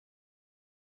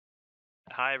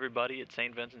Hi, everybody. It's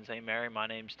St. Vincent St. Mary. My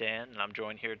name's Dan, and I'm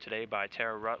joined here today by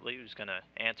Tara Ruttley, who's going to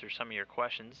answer some of your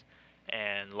questions.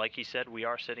 And like he said, we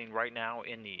are sitting right now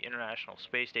in the International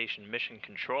Space Station Mission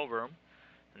Control Room,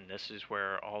 and this is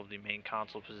where all of the main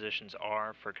console positions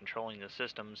are for controlling the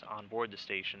systems on board the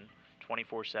station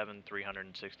 24/7,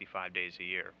 365 days a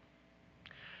year.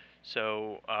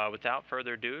 So, without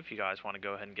further ado, if you guys want to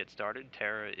go ahead and get started,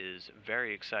 Tara is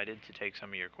very excited to take some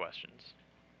of your questions.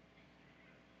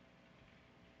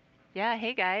 Yeah,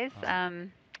 hey guys. Uh,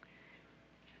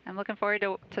 I'm looking forward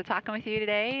to talking with you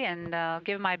today, and I'll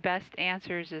give my best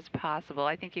answers as possible.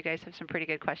 I think you guys have some pretty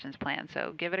good questions planned,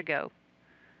 so give it a go.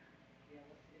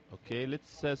 okay,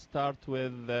 let's start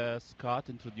with Scott.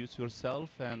 Introduce yourself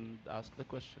and ask the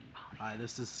question. Hi,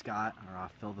 this is Scott, or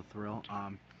Phil the Thrill.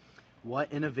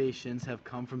 What innovations have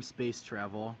come from space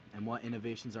travel, and what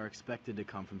innovations are expected to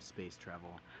come from space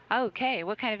travel? Okay,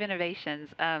 what kind of innovations?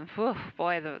 Whew,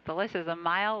 boy, the list is a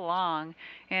mile long,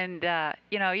 and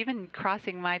even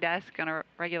crossing my desk on a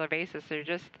regular basis, there are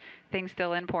just things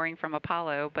still inpouring from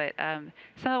Apollo. But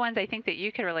some of the ones I think that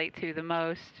you could relate to the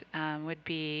most would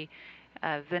be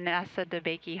the NASA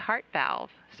DeBakey heart valve.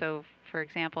 So, for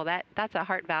example, that's a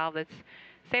heart valve that's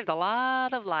saved a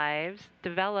lot of lives,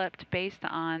 developed based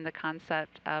on the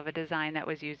concept of a design that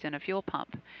was used in a fuel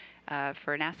pump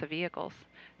for NASA vehicles.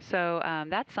 So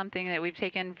that's something that we've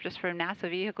taken just from NASA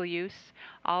vehicle use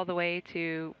all the way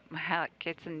to how it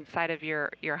gets inside of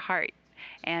your heart.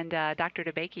 And Dr.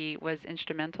 DeBakey was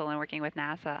instrumental in working with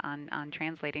NASA on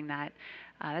translating that.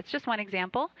 That's just one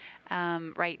example.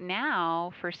 Right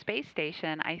now, for space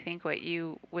station, I think what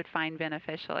you would find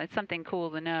beneficial, it's something cool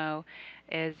to know,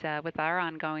 is with our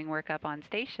ongoing work up on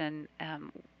station,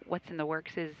 what's in the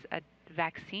works is a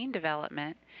vaccine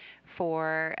development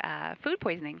for food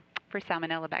poisoning for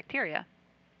salmonella bacteria.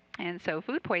 And so,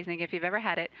 food poisoning, if you've ever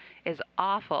had it, is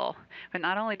awful. But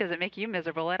not only does it make you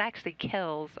miserable, it actually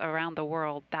kills around the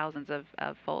world thousands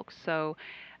of folks. So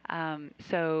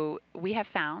we have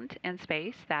found in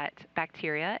space that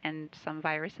bacteria and some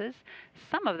viruses,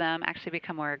 some of them actually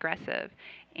become more aggressive.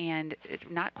 And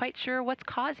not quite sure what's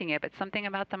causing it, but something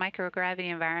about the microgravity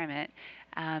environment.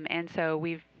 And so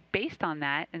we've based on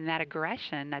that and that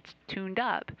aggression that's tuned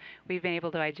up, we've been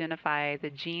able to identify the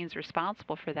genes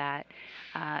responsible for that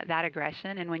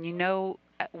aggression. And when you know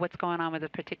what's going on with a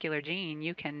particular gene,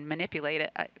 you can manipulate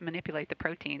it, manipulate the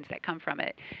proteins that come from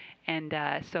it. And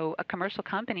so a commercial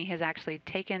company has actually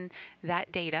taken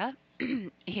that data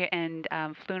here and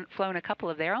flown a couple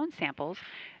of their own samples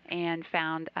and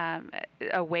found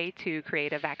a way to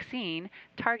create a vaccine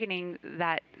targeting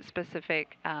that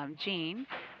specific gene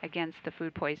against the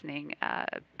food poisoning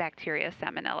bacteria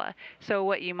salmonella. So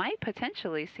what you might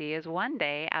potentially see is one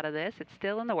day out of this, it's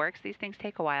still in the works, these things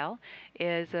take a while,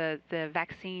 is the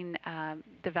vaccine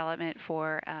development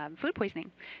for food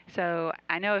poisoning. So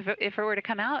I know if it were to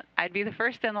come out, I'd be the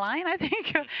first in line. I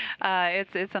think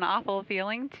it's an awful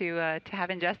feeling to have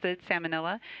ingested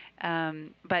salmonella,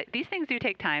 but these things do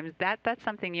take time. That's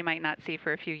something you might not see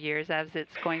for a few years as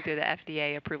it's going through the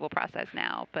FDA approval process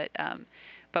now.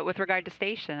 But with regard to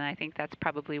station, I think that's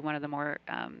probably one of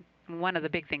the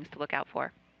big things to look out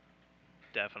for.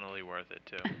 Definitely worth it,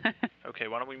 too. Okay,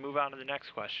 why don't we move on to the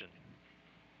next question?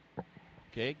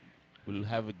 Okay, we'll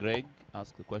have Greg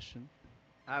ask the question.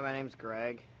 Hi, my name's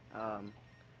Greg.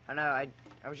 I know I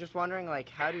was just wondering, like,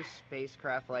 how do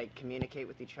spacecraft like communicate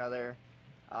with each other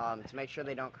to make sure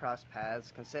they don't cross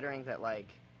paths? Considering that, like,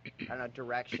 I don't know,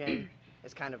 direction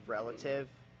is kind of relative,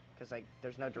 because like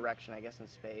there's no direction, I guess, in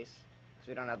space, because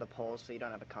we don't have the poles, so you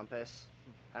don't have a compass.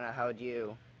 I don't know, how would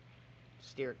you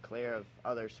steer clear of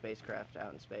other spacecraft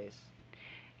out in space?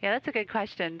 Yeah, that's a good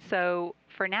question. So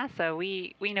for NASA,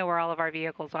 we know where all of our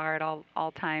vehicles are at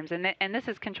all times, and this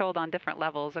is controlled on different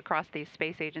levels across these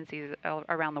space agencies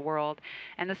around the world.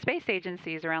 And the space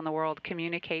agencies around the world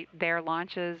communicate their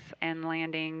launches and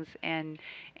landings, and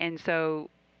so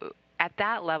at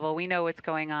that level, we know what's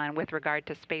going on with regard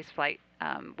to space flight,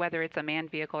 whether it's a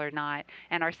manned vehicle or not,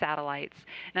 and our satellites.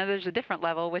 Now, there's a different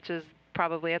level, which is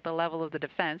probably at the level of the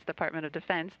Defense, Department of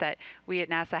Defense, that we at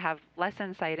NASA have less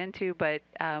insight into, but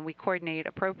we coordinate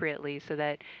appropriately so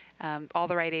that all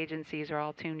the right agencies are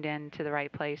all tuned in to the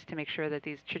right place to make sure that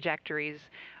these trajectories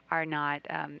are not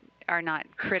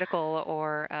critical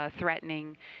or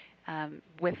threatening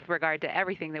with regard to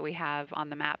everything that we have on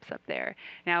the maps up there.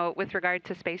 Now, with regard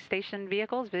to space station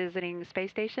vehicles visiting the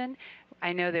space station,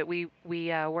 I know that we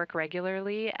work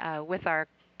regularly with our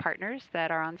partners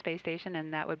that are on space station,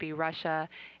 and that would be Russia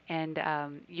and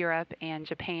Europe and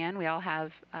Japan. We all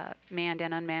have manned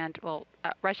and unmanned. Well,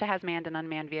 Russia has manned and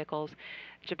unmanned vehicles.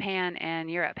 Japan and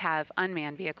Europe have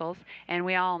unmanned vehicles, and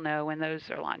we all know when those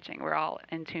are launching. We're all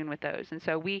in tune with those, and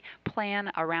so we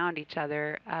plan around each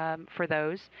other for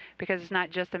those, because it's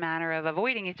not just a matter of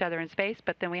avoiding each other in space,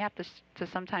 but then we have to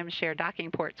sometimes share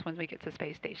docking ports when we get to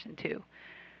space station too.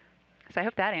 So I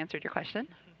hope that answered your question.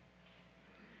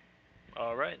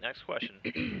 All right, next question.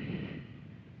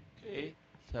 Okay,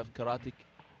 let's have Karate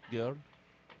Girl.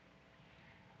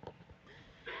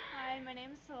 Hi, my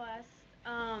name is Celeste.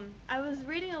 I was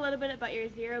reading a little bit about your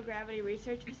zero gravity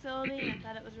research facility, and I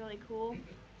thought it was really cool.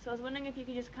 So I was wondering if you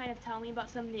could just kind of tell me about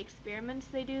some of the experiments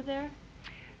they do there.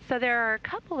 So there are a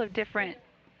couple of different,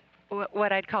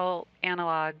 what I'd call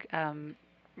analog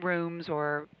rooms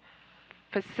or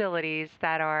facilities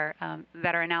that are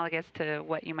analogous to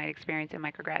what you might experience in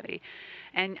microgravity.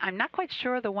 And I'm not quite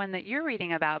sure the one that you're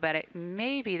reading about, but it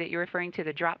may be that you're referring to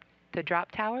the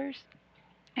drop towers,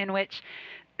 in which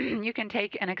you can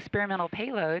take an experimental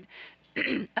payload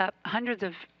up hundreds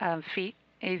of feet,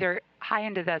 either high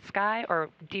into the sky or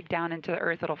deep down into the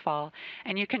earth it'll fall,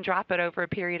 and you can drop it over a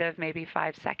period of maybe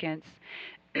 5 seconds.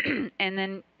 And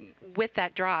then with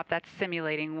that drop, that's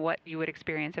simulating what you would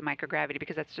experience in microgravity,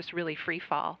 because that's just really free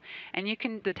fall. And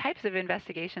the types of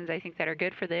investigations I think that are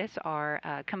good for this are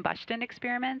combustion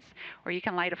experiments, where you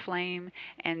can light a flame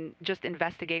and just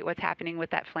investigate what's happening with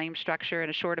that flame structure in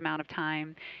a short amount of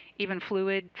time. Even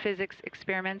fluid physics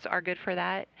experiments are good for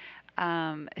that.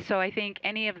 So I think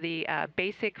any of the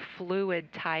basic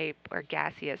fluid type or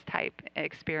gaseous type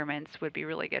experiments would be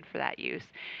really good for that use.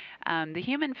 The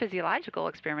human physiological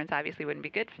experiments obviously wouldn't be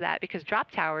good for that, because drop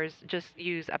towers just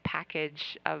use a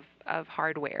package of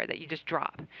hardware that you just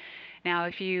drop. Now,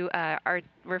 if you are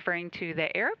referring to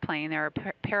the airplane, there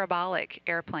are parabolic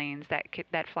airplanes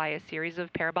that fly a series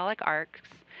of parabolic arcs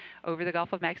over the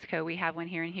Gulf of Mexico. We have one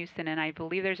here in Houston, and I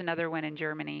believe there's another one in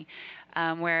Germany,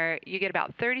 where you get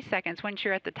about 30 seconds. Once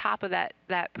you're at the top of that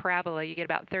parabola, you get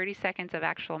about 30 seconds of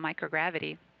actual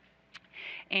microgravity.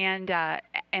 And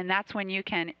that's when you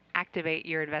can activate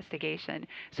your investigation.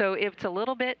 So it's a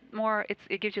little bit more,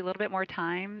 it gives you a little bit more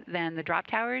time than the drop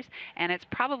towers, and it's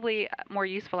probably more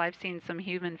useful. I've seen some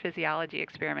human physiology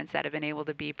experiments that have been able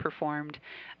to be performed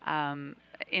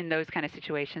in those kind of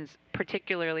situations,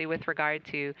 particularly with regard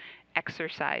to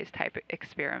exercise type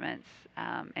experiments,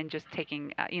 and just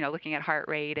taking, looking at heart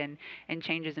rate and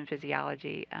changes in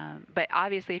physiology. But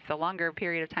obviously, if the longer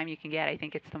period of time you can get, I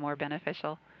think it's the more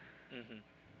beneficial. Mm-hmm.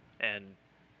 And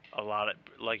a lot of,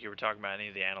 like you were talking about, any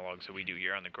of the analogs that we do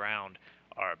here on the ground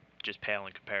are just pale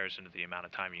in comparison to the amount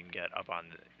of time you can get up on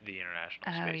the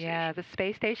International Space Yeah, Station. the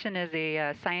space station is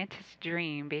a scientist's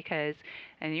dream, because,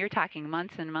 and you're talking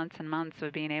months and months and months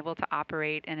of being able to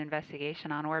operate an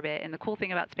investigation on orbit. And the cool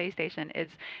thing about space station is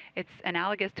it's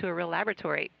analogous to a real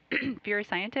laboratory. If you're a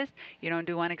scientist, you don't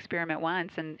do one experiment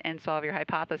once and solve your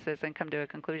hypothesis and come to a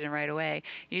conclusion right away.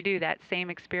 You do that same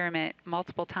experiment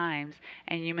multiple times,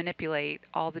 and you manipulate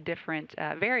all the different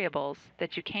variables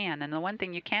that you can. And the one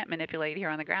thing you can't manipulate here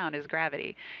on the ground is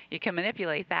gravity. You can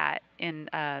manipulate that in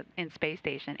space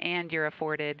station, and you're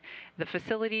afforded the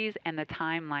facilities and the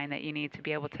timeline that you need to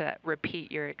be able to repeat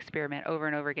your experiment over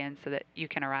and over again, so that you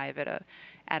can arrive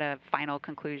at a final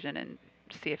conclusion and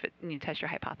see if you test your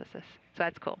hypothesis. So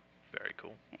that's cool. Very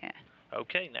cool. Yeah.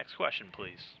 Okay, next question,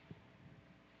 please.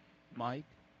 Mike.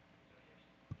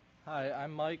 Hi,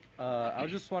 I'm Mike. I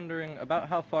was just wondering, about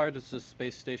how far does the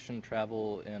space station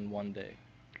travel in one day?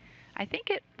 I think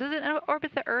it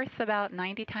orbit the Earth about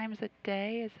 90 times a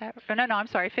day. Is that? Oh, no, I'm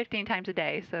sorry, 15 times a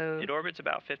day. So It orbits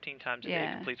about 15 times a day,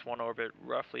 completes one orbit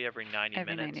roughly every 90 minutes.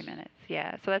 Every 90 minutes,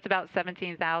 yeah. So that's about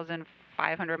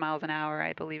 17,500 miles an hour,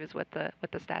 I believe, is what the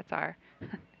stats are.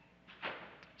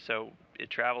 So it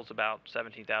travels about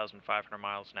 17,500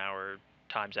 miles an hour.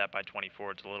 Times that by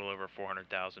 24, it's a little over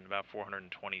 400,000, about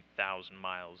 420,000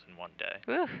 miles in one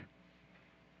day. Oof.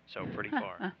 So pretty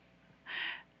far.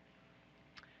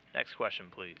 Next question,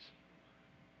 please.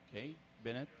 Okay,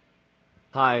 Bennett.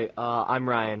 Hi, I'm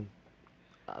Ryan.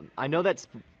 I know that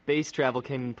space travel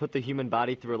can put the human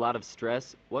body through a lot of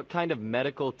stress. What kind of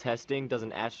medical testing does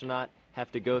an astronaut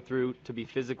have to go through to be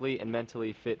physically and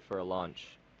mentally fit for a launch?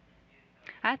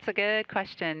 That's a good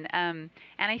question. And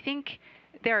I think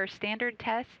there are standard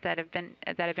tests that have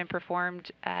been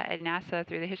performed at NASA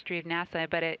through the history of NASA,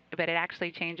 but it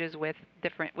actually changes with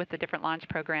the different launch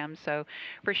programs. So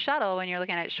for shuttle, when you're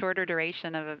looking at shorter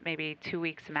duration of maybe 2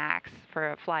 weeks max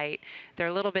for a flight, they're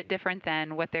a little bit different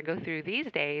than what they go through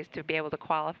these days to be able to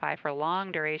qualify for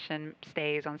long duration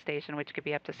stays on station, which could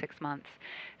be up to 6 months.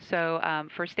 So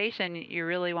for station, you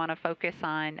really want to focus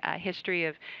on history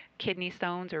of kidney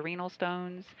stones or renal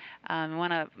stones.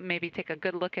 Want to maybe take a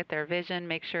good look at their vision,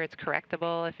 make sure it's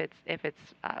correctable if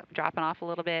it's dropping off a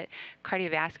little bit.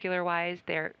 Cardiovascular wise,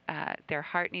 their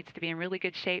heart needs to be in really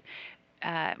good shape.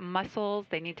 Muscles,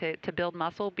 they need to build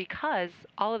muscle because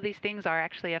all of these things are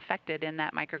actually affected in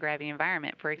that microgravity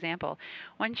environment. For example,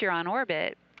 once you're on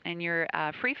orbit and you're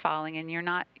free falling and you're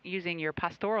not using your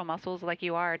postural muscles like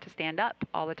you are to stand up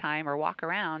all the time or walk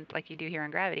around like you do here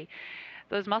in gravity,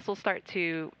 those muscles start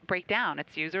to break down.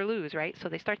 It's use or lose, right? So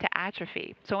they start to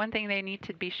atrophy. So one thing they need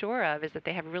to be sure of is that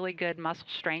they have really good muscle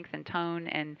strength and tone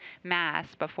and mass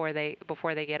before they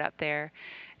get up there.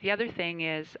 The other thing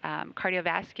is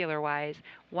cardiovascular wise.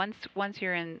 Once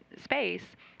you're in space,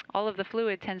 all of the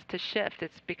fluid tends to shift.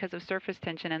 It's because of surface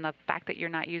tension and the fact that you're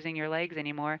not using your legs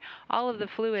anymore. All of the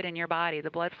fluid in your body, the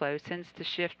blood flow, tends to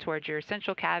shift towards your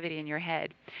central cavity in your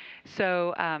head.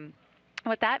 So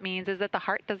what that means is that the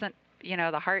heart doesn't,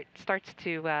 the heart starts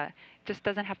to just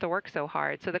doesn't have to work so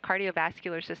hard. So the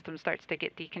cardiovascular system starts to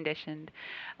get deconditioned.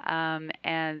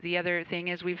 And the other thing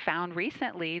is we've found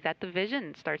recently that the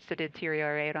vision starts to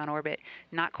deteriorate on orbit.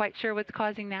 Not quite sure what's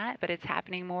causing that, but it's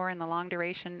happening more in the long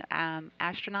duration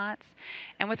astronauts.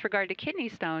 And with regard to kidney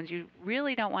stones, you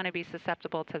really don't want to be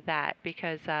susceptible to that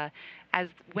because as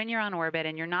when you're on orbit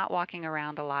and you're not walking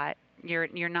around a lot,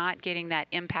 you're not getting that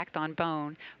impact on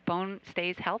bone. Bone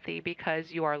stays healthy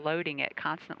because you are loading it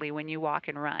constantly when you walk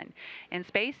and run. In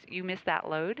space, you miss that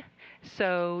load,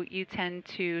 so you tend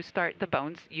to start the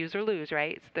bones use or lose,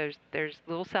 right? There's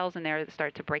little cells in there that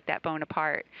start to break that bone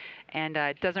apart, and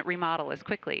it doesn't remodel as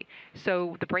quickly.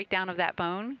 So the breakdown of that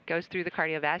bone goes through the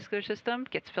cardiovascular system,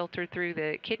 gets filtered through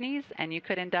the kidneys, and you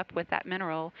could end up with that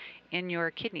mineral in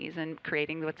your kidneys and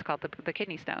creating what's called the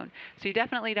kidney stone. So you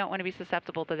definitely don't want to be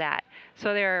susceptible to that.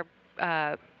 So there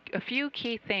are a few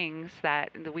key things that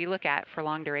we look at for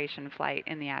long duration flight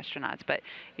in the astronauts. But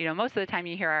most of the time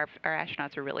you hear our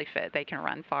astronauts are really fit. They can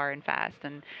run far and fast,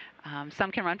 and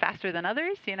some can run faster than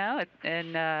others.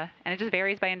 And it just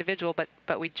varies by individual.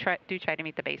 But we do try to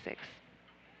meet the basics.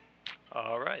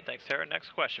 All right, thanks, Tara. Next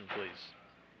question, please.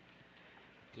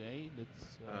 Okay,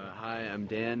 let's. Hi, I'm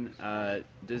Dan.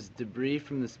 Does debris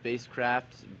from the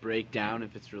spacecraft break down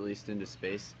if it's released into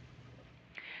space?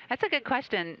 That's a good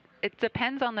question. It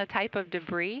depends on the type of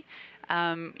debris.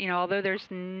 Although there's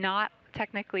not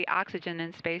technically oxygen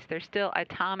in space, there's still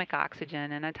atomic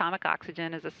oxygen, and atomic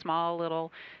oxygen is it's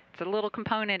a little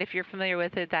component, if you're familiar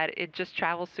with it, that it just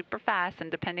travels super fast,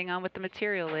 and depending on what the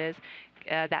material is,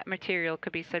 that material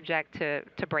could be subject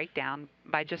to breakdown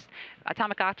by just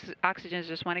oxygen is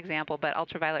just one example, but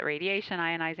ultraviolet radiation,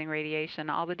 ionizing radiation,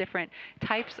 all the different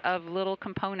types of little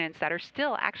components that are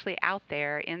still actually out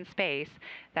there in space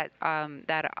that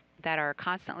are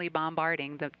constantly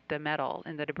bombarding the metal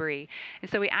and the debris. And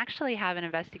so we actually have an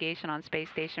investigation on space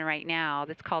station right now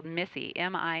that's called MISSE,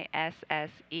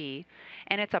 MISSE,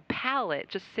 and it's a pallet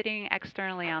just sitting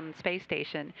externally on the space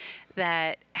station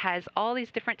that has all these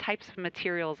different types of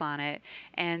materials on it.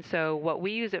 And so what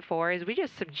we use it for is we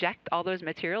just subject all those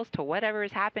materials to whatever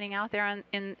is happening out there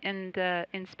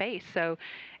in space. So,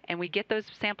 and we get those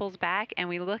samples back and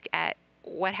we look at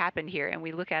what happened here, and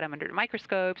we look at them under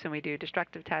microscopes, and we do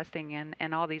destructive testing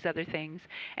and all these other things.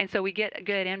 And so we get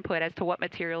good input as to what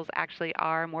materials actually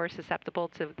are more susceptible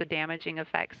to the damaging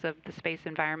effects of the space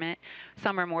environment.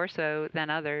 Some are more so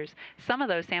than others. Some of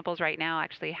those samples right now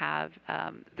actually have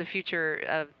the future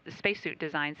of the spacesuit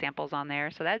design samples on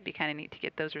there, so that'd be kind of neat to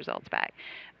get those results back.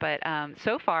 But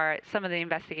so far, some of the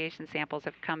investigation samples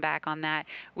have come back on that.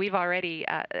 We've already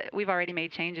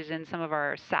made changes in some of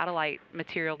our satellite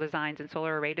material designs and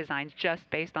solar array designs just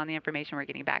based on the information we're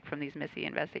getting back from these MISSE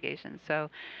investigations. So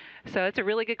it's a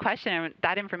really good question, and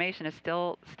that information is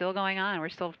still going on. We're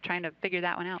still trying to figure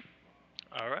that one out.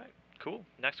 All right, cool.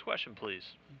 Next question, please.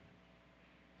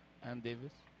 And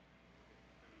Davis.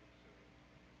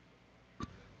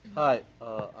 Hi,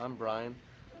 I'm Brian,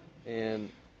 and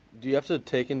do you have to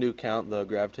take into account the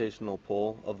gravitational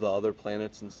pull of the other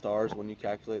planets and stars when you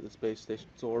calculate the space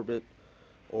station's orbit?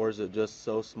 Or is it just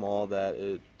so small that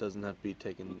it doesn't have to be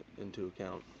taken into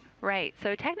account? Right.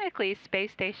 So technically,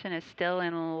 space station is still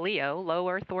in LEO, low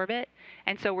Earth orbit,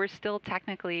 and so we're still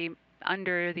technically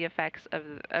under the effects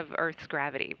of Earth's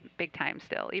gravity, big time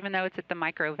still, even though it's at the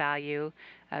micro value,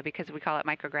 because we call it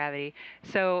microgravity.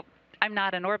 So I'm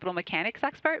not an orbital mechanics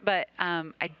expert, but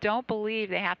I don't believe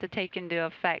they have to take into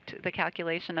effect the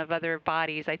calculation of other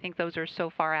bodies. I think those are so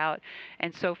far out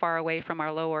and so far away from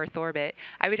our low Earth orbit.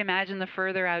 I would imagine the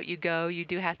further out you go, you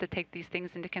do have to take these things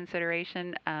into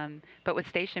consideration. But with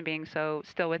station being so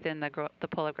still within the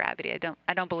pull of gravity,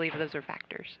 I don't believe those are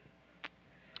factors.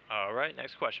 All right,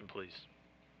 next question, please.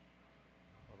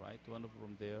 All right, one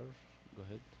from there. Go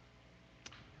ahead.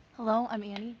 Hello, I'm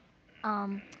Annie.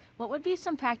 Um, what would be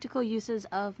some practical uses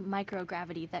of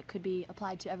microgravity that could be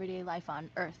applied to everyday life on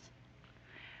Earth?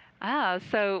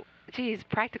 So, geez,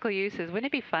 practical uses. Wouldn't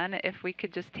it be fun if we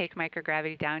could just take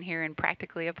microgravity down here and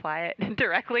practically apply it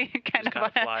directly, Just kind of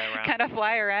fly around. kind of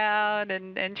fly around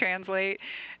and translate?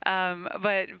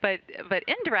 But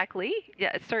indirectly,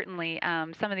 yeah, certainly.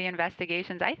 Some of the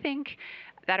investigations I think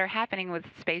that are happening with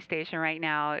space station right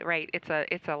now, right?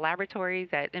 It's a laboratory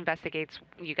that investigates.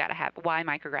 You got to have why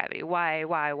microgravity,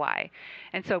 why,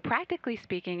 and so practically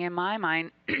speaking, in my mind,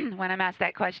 when I'm asked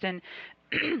that question.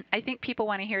 I think people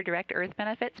want to hear direct Earth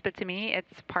benefits, but to me,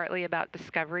 it's partly about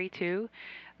discovery too.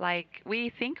 Like we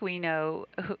think we know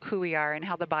who we are and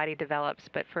how the body develops,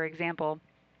 but for example,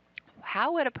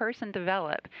 how would a person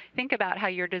develop? Think about how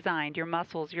you're designed, your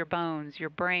muscles, your bones,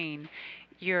 your brain,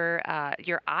 your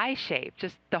eye shape,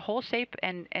 just the whole shape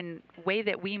and way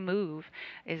that we move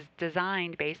is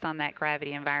designed based on that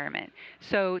gravity environment.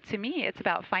 So to me, it's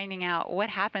about finding out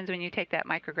what happens when you take that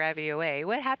microgravity away.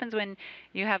 What happens when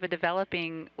you have a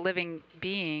developing living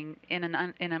being in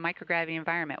in a microgravity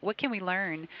environment? What can we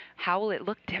learn? How will it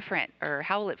look different, or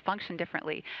how will it function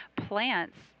differently?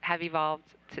 Plants have evolved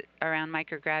around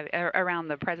microgravity, around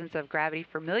the presence of gravity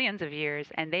for millions of years,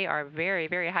 and they are very,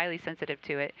 very highly sensitive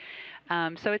to it.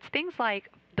 So it's things like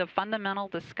the fundamental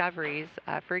discoveries,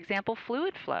 for example,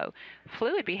 fluid flow.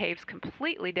 Fluid behaves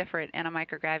completely different in a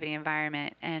microgravity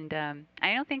environment, and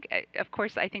I don't think, of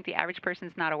course, I think the average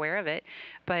person's not aware of it,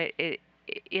 but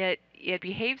it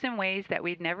behaves in ways that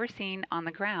we've never seen on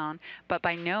the ground. But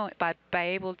by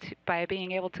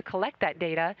being able to collect that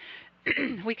data,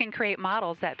 we can create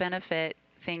models that benefit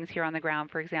things here on the ground.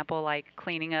 For example, like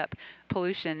cleaning up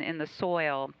pollution in the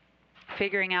soil,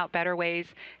 figuring out better ways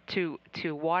to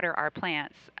water our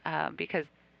plants, because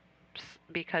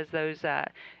those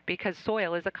because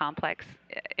soil is a complex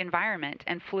environment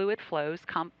and fluid flows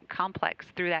complex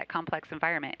through that complex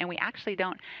environment, and we actually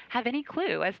don't have any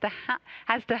clue as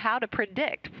to how to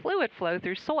predict fluid flow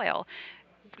through soil.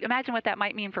 Imagine what that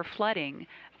might mean for flooding,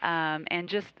 and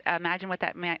just imagine what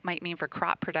that might mean for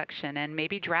crop production and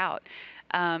maybe drought.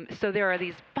 So there are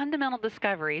these fundamental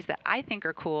discoveries that I think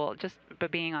are cool just by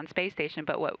being on space station.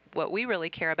 But what we really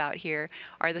care about here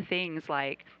are the things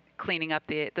like cleaning up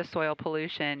the soil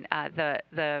pollution,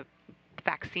 the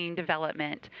vaccine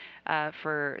development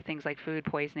for things like food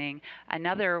poisoning.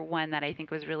 Another one that I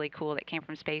think was really cool that came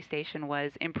from space station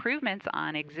was improvements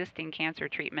on existing cancer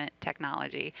treatment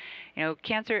technology. You know,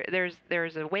 cancer,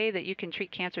 there's a way that you can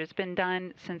treat cancer. It's been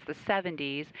done since the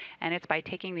 70s, and it's by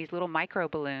taking these little micro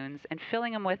balloons and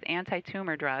filling them with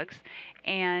anti-tumor drugs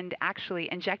and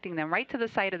actually injecting them right to the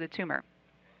site of the tumor.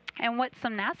 And what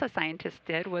some NASA scientists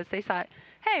did was they thought,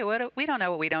 hey, we don't know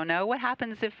what we don't know. What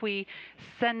happens if we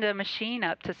send a machine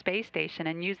up to space station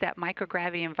and use that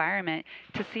microgravity environment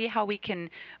to see how we can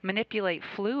manipulate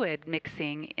fluid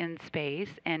mixing in space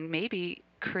and maybe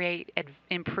create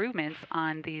improvements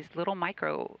on these little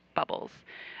micro bubbles?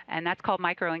 And that's called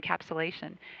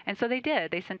microencapsulation. And so they did.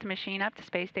 They sent a machine up to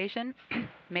space station,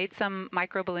 made some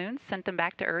micro balloons, sent them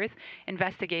back to Earth,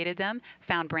 investigated them,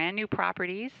 found brand new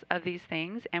properties of these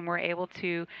things, and were able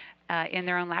to, in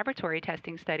their own laboratory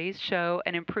testing studies, show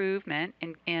an improvement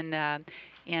in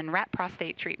rat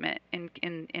prostate treatment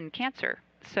in cancer.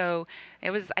 So it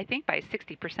was, I think, by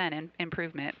 60%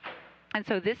 improvement. And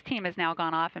so this team has now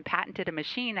gone off and patented a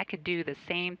machine that could do the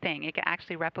same thing. It could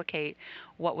actually replicate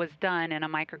what was done in a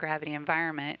microgravity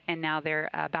environment. And now they're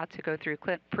about to go through,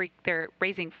 they're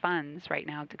raising funds right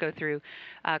now to go through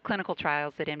clinical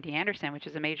trials at MD Anderson, which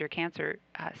is a major cancer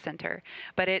center.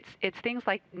 But it's things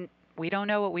like we don't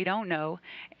know what we don't know,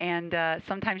 and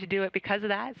sometimes you do it because of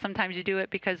that. Sometimes you do it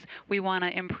because we want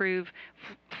to improve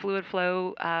fluid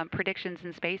flow predictions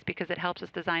in space because it helps us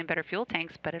design better fuel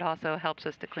tanks, but it also helps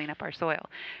us to clean up our soil.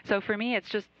 So for me, it's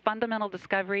just fundamental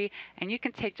discovery, and you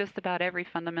can take just about every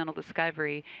fundamental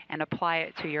discovery and apply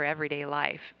it to your everyday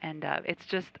life. And it's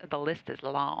just, the list is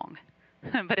long,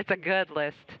 but it's a good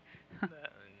list.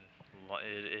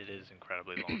 It is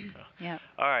incredibly long. Yeah.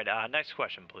 All right, next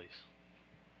question, please.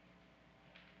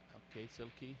 Okay,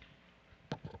 Silky.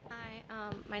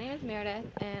 Hi, my name is Meredith,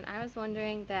 and I was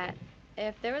wondering that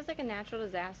if there was like a natural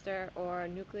disaster or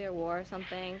nuclear war or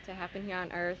something to happen here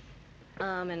on Earth,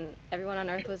 and everyone on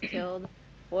Earth was killed,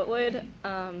 what would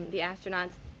the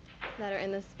astronauts that are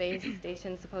in the space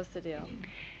station supposed to do?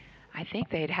 I think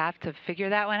they'd have to figure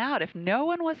that one out. If no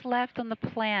one was left on the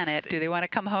planet, do they want to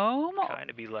come home? Kind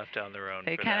of be left on their own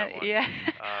They for kind that of, one. yeah.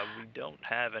 We don't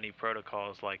have any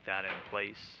protocols like that in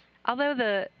place.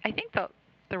 Although I think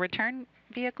the return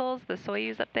vehicles, the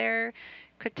Soyuz up there,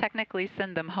 could technically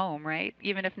send them home, right?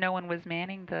 Even if no one was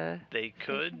manning the. They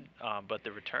could, station? but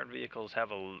the return vehicles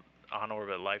have a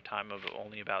on-orbit lifetime of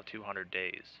only about 200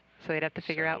 days. So they'd have to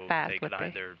figure out So fast they what could they.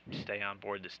 either stay on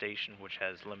board the station, which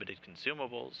has limited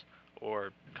consumables,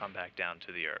 or come back down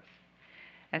to the Earth.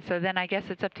 And so then I guess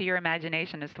it's up to your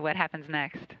imagination as to what happens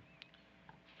next.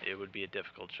 It would be a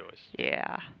difficult choice.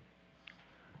 Yeah.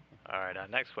 All right,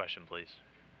 next question, please.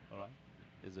 All right,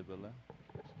 Isabella.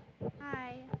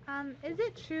 Hi. Is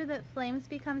it true that flames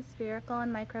become spherical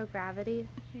in microgravity?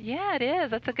 Yeah, it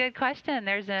is. That's a good question.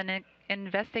 There's an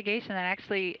investigation that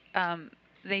actually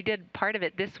they did part of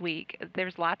it this week.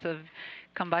 There's lots of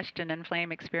combustion and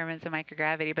flame experiments in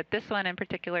microgravity, but this one in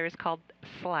particular is called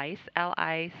SLICE,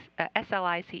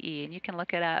 SLICE, and you can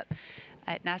look it up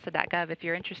at nasa.gov if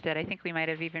you're interested. I think we might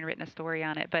have even written a story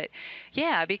on it. But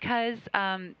yeah, because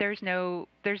there's no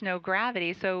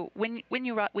gravity. So when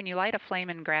you light a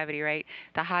flame in gravity, right,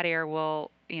 the hot air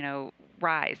will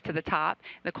rise to the top.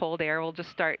 The cold air will just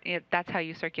start. That's how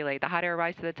you circulate. The hot air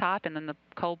rise to the top, and then the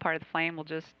cold part of the flame will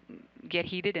just get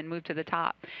heated and move to the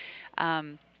top.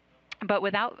 But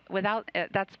without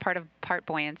that's part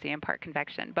buoyancy and part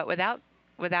convection. But without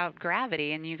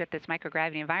gravity, and you get this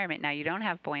microgravity environment, now you don't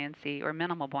have buoyancy or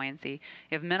minimal buoyancy.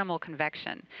 You have minimal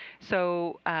convection.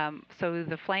 So so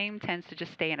the flame tends to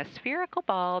just stay in a spherical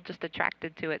ball, just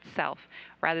attracted to itself,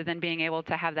 rather than being able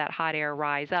to have that hot air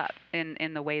rise up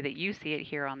in the way that you see it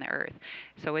here on the Earth.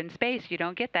 So in space, you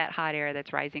don't get that hot air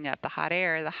that's rising up. The hot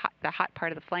air, the hot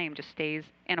part of the flame, just stays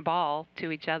in a ball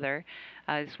to each other.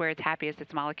 It's where it's happiest.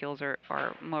 Its molecules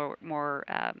are more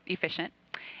efficient.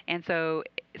 And so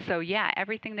yeah,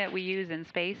 everything that we use in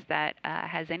space that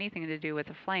has anything to do with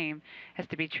a flame has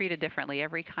to be treated differently.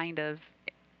 Every kind of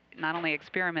not only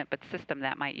experiment but system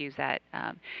that might use that.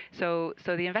 So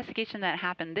the investigation that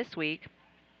happened this week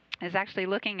is actually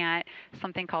looking at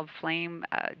something called flame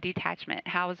detachment.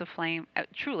 How is a flame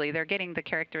truly? They're getting the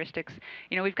characteristics.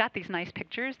 We've got these nice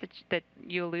pictures that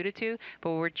you alluded to,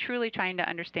 but we're truly trying to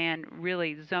understand,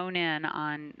 really zone in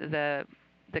on the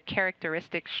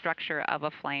characteristic structure of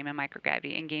a flame in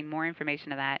microgravity and gain more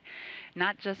information of that.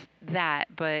 Not just that,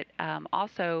 but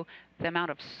also the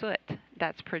amount of soot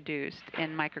that's produced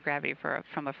in microgravity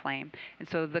from a flame. And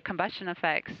so the combustion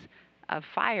effects of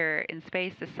fire in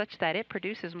space is such that it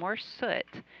produces more soot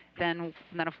than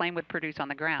a flame would produce on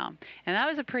the ground. And that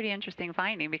was a pretty interesting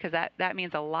finding, because that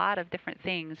means a lot of different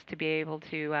things to be able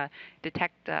to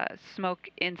detect smoke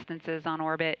instances on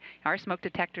orbit. Our smoke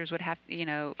detectors would have,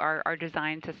 are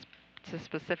designed to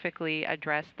specifically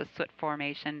address the soot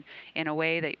formation in a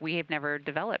way that we have never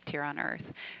developed here on Earth.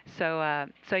 So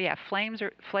yeah, flames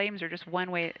are just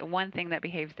one thing that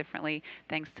behaves differently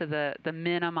thanks to the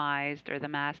minimized or the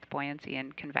masked buoyancy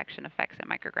and convection effects in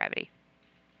microgravity.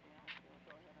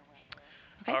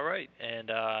 Okay. All right, and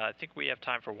I think we have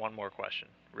time for one more question,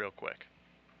 real quick.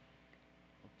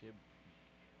 Okay,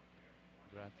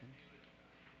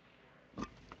 Bratton.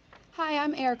 Hi,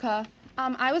 I'm Erica.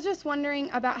 I was just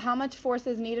wondering about how much force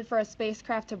is needed for a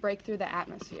spacecraft to break through the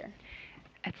atmosphere.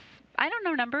 I don't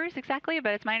know numbers exactly,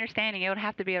 but it's my understanding it would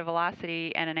have to be a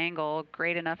velocity and an angle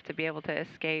great enough to be able to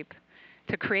escape,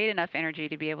 to create enough energy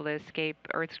to be able to escape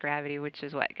Earth's gravity, which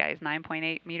is what, guys,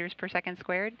 9.8 meters per second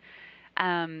squared.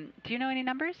 Do you know any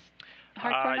numbers?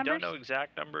 Hardcore numbers? I don't know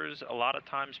exact numbers. A lot of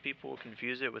times people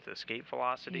confuse it with escape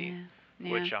velocity,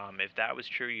 which if that was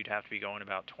true, you'd have to be going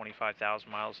about 25,000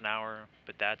 miles an hour,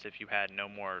 but that's if you had no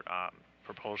more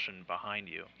propulsion behind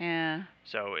you. Yeah.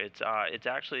 So it's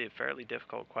actually a fairly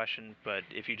difficult question, but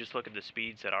if you just look at the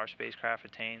speeds that our spacecraft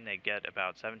attain, they get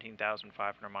about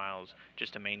 17,500 miles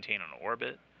just to maintain an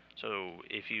orbit. So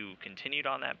if you continued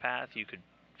on that path, you could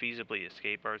feasibly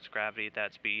escape Earth's gravity at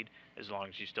that speed, as long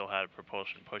as you still had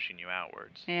propulsion pushing you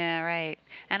outwards. Yeah, right.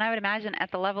 And I would imagine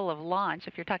at the level of launch,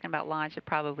 if you're talking about launch, it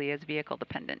probably is vehicle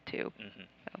dependent too. Mm-hmm.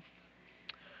 So.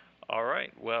 All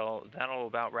right. Well, that'll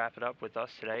about wrap it up with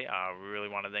us today. We really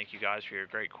want to thank you guys for your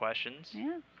great questions.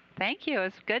 Yeah. Thank you. It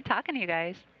was good talking to you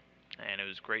guys. And it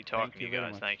was great talking to you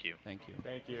guys. Thank you. Thank you.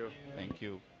 Thank you. Thank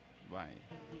you. Bye.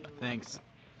 Thanks.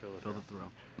 Fill the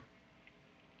thrill.